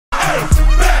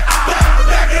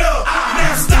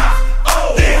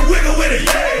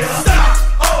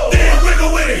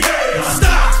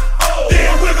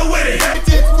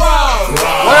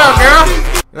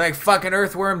like fucking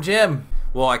Earthworm Jim.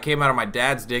 Well, I came out of my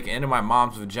dad's dick into my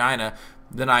mom's vagina.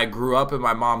 Then I grew up in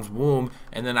my mom's womb,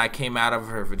 and then I came out of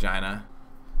her vagina.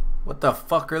 What the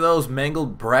fuck are those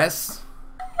mangled breasts?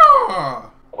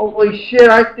 Holy shit,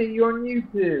 I see you on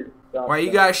YouTube. Why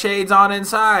you got shades on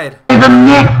inside? The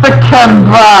Mexican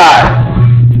bar.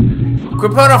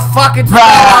 Quit putting a fucking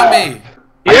spell on me!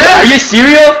 Yeah, are you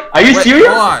serious? Are you serious?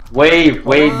 Hold on. Wait,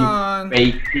 you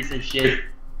fake piece of shit.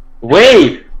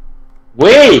 Wait!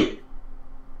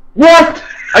 What?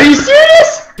 Are you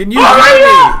serious? Can you hear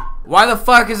me? Why the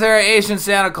fuck is there an Asian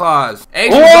Santa Claus?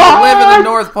 Asians don't live in the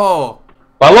North Pole.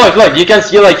 But look, you can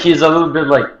see like he's a little bit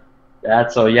like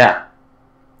that, so yeah.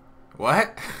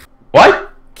 What?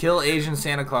 What? Kill Asian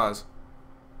Santa Claus.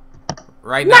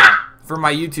 Right now. For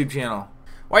my YouTube channel.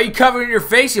 Why are you covering your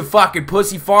face, you fucking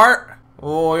pussy fart?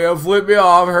 Oh, yeah, flip me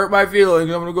off, hurt my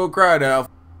feelings, I'm gonna go cry now.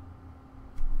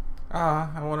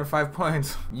 Ah, I wanted 5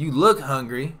 points. You look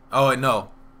hungry. Oh, wait, no.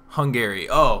 Hungary.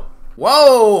 Oh.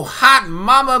 Whoa, hot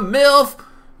mama MILF.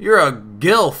 You're a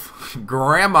gilf.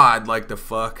 Grandma, I'd like to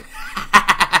fuck.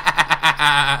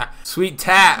 Sweet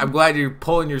tat, I'm glad you're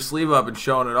pulling your sleeve up and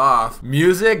showing it off.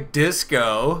 Music,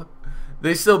 disco.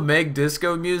 They still make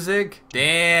disco music?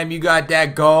 Damn, you got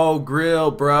that gold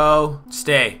grill, bro.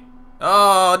 Stay.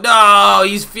 Oh, no,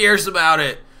 he's fierce about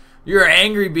it. You're an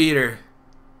angry beater.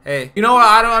 Hey, you know what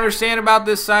I don't understand about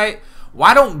this site?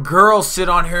 Why don't girls sit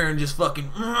on here and just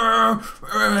fucking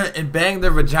and bang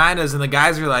their vaginas and the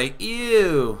guys are like,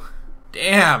 ew.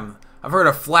 Damn, I've heard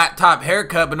of flat top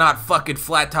haircut but not fucking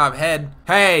flat top head.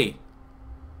 Hey,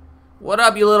 what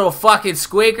up you little fucking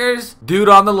squeakers? Dude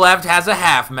on the left has a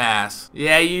half mass.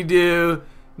 Yeah, you do.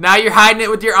 Now you're hiding it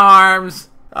with your arms.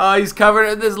 Oh, he's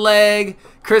covering it with his leg.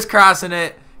 Crisscrossing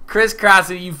it.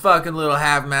 Crisscrossing, you fucking little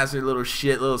half-master, little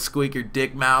shit, little squeaker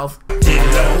dick mouth.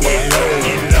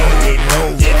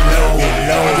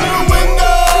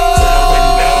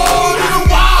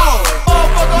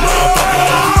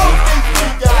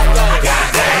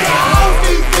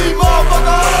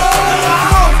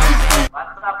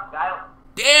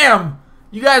 Damn!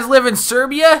 You guys live in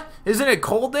Serbia? Isn't it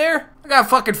cold there? I got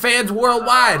fucking fans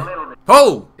worldwide.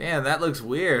 Oh! Damn, that looks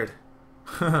weird.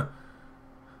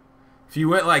 If you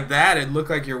went like that, it'd look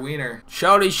like your wiener.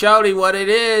 Shouty, what it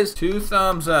is. 2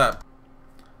 thumbs up.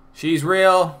 She's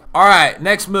real. Alright,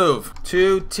 next move.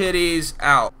 2 titties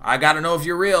out. I gotta know if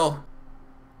you're real.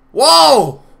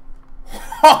 Whoa!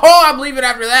 I'm leaving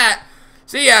after that.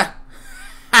 See ya.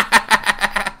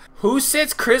 Who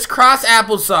sits crisscross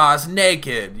applesauce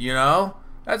naked, you know?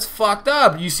 That's fucked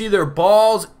up. You see their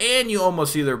balls and you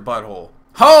almost see their butthole.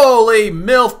 Holy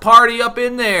MILF party up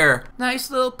in there. Nice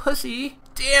little pussy.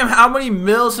 Damn, how many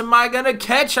MILFs am I gonna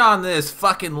catch on this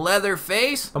fucking leather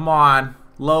face? Come on,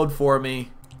 load for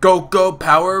me. Go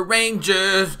Power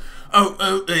Rangers.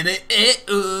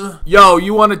 Yo,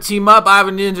 you wanna team up? I have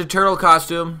a Ninja Turtle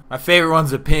costume. My favorite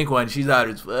one's the pink one. She's hot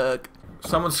as fuck.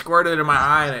 Someone squirted in my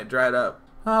eye and it dried up.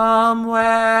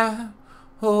 Somewhere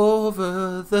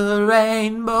over the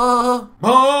rainbow,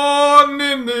 born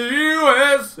in the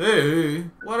USA.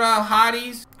 What up,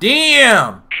 hotties?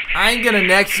 Damn! I ain't gonna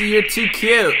next you, you're too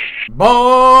cute.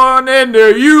 Born in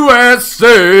the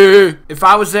USA. If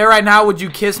I was there right now, would you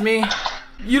kiss me?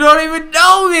 You don't even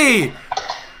know me!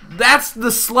 That's the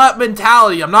slut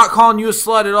mentality. I'm not calling you a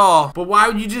slut at all. But why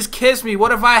would you just kiss me?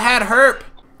 What if I had herp?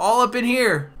 All up in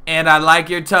here. And I like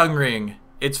your tongue ring.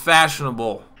 It's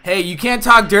fashionable. Hey, you can't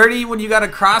talk dirty when you got a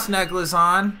cross necklace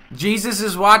on. Jesus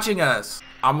is watching us.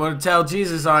 I'm gonna tell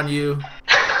Jesus on you.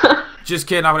 Just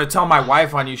kidding, I'm gonna tell my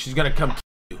wife on you. She's gonna come kill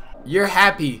you. You're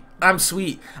happy. I'm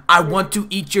sweet. I want to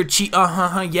eat your cheek.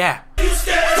 Yeah.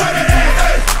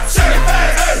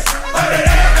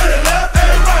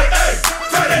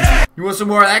 You want some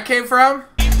more where that came from?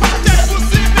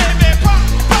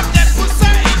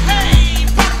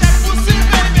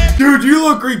 Dude, you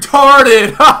look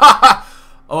retarded.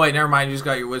 Oh wait, never mind. You just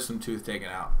got your wisdom tooth taken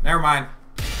out. Never mind.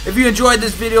 If you enjoyed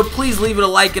this video, please leave it a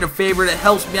like and a favorite. It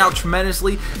helps me out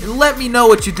tremendously. And let me know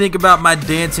what you think about my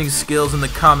dancing skills in the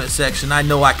comment section. I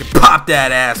know I can pop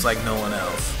that ass like no one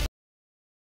else.